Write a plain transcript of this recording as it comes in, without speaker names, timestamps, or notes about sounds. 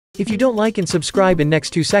If you don't like and subscribe in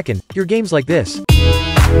next 2 seconds, your games like this.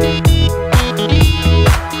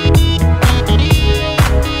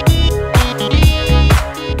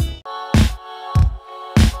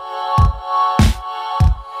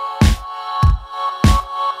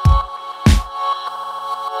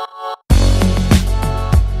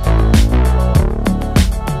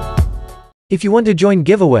 If you want to join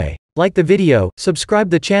giveaway, like the video,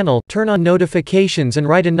 subscribe the channel, turn on notifications and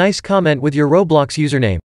write a nice comment with your Roblox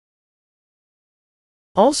username.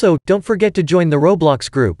 Also, don't forget to join the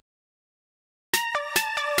Roblox group.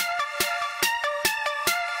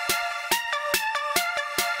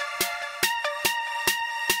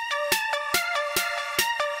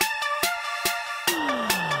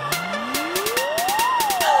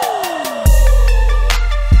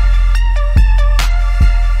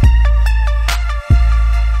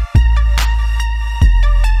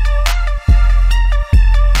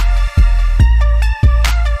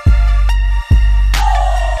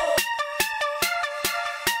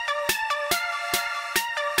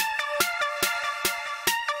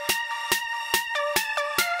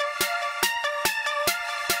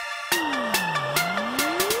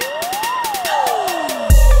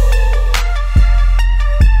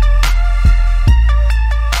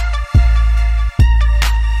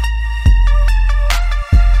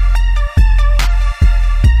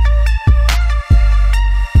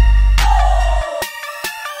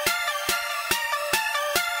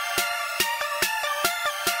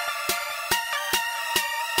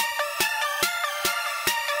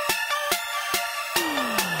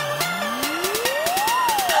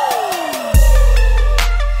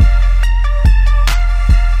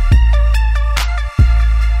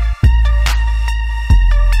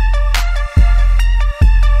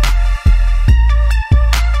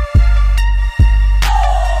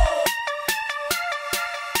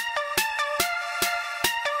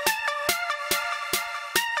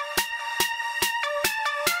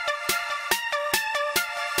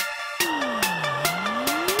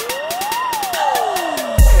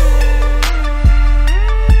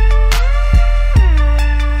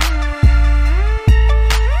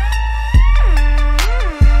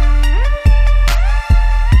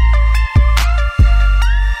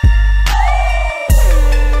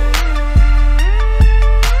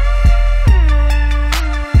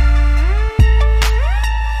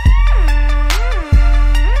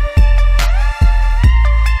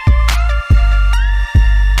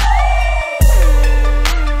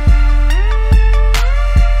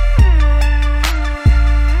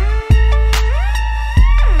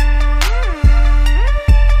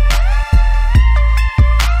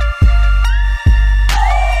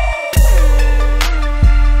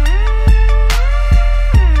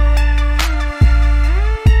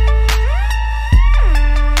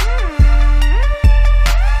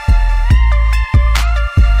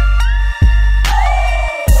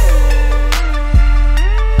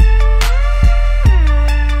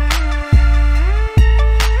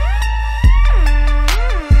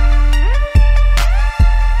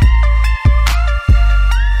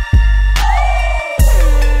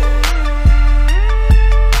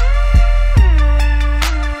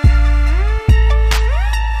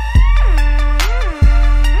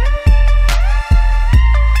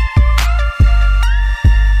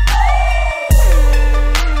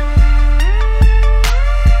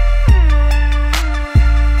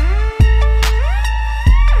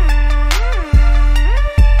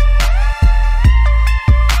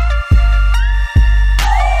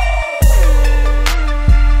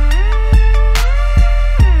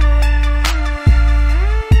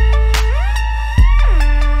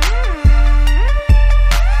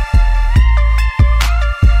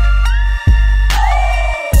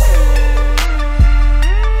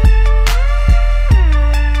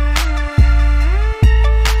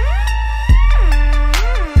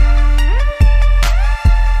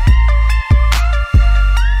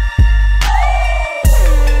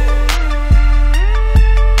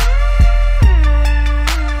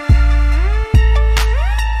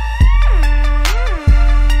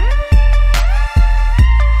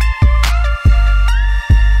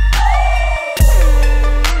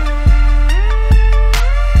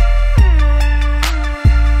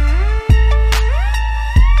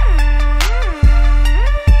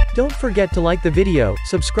 Don't forget to like the video,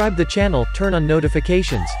 subscribe the channel, turn on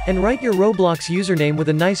notifications, and write your Roblox username with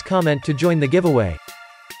a nice comment to join the giveaway.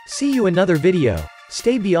 See you another video.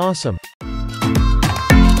 Stay be awesome.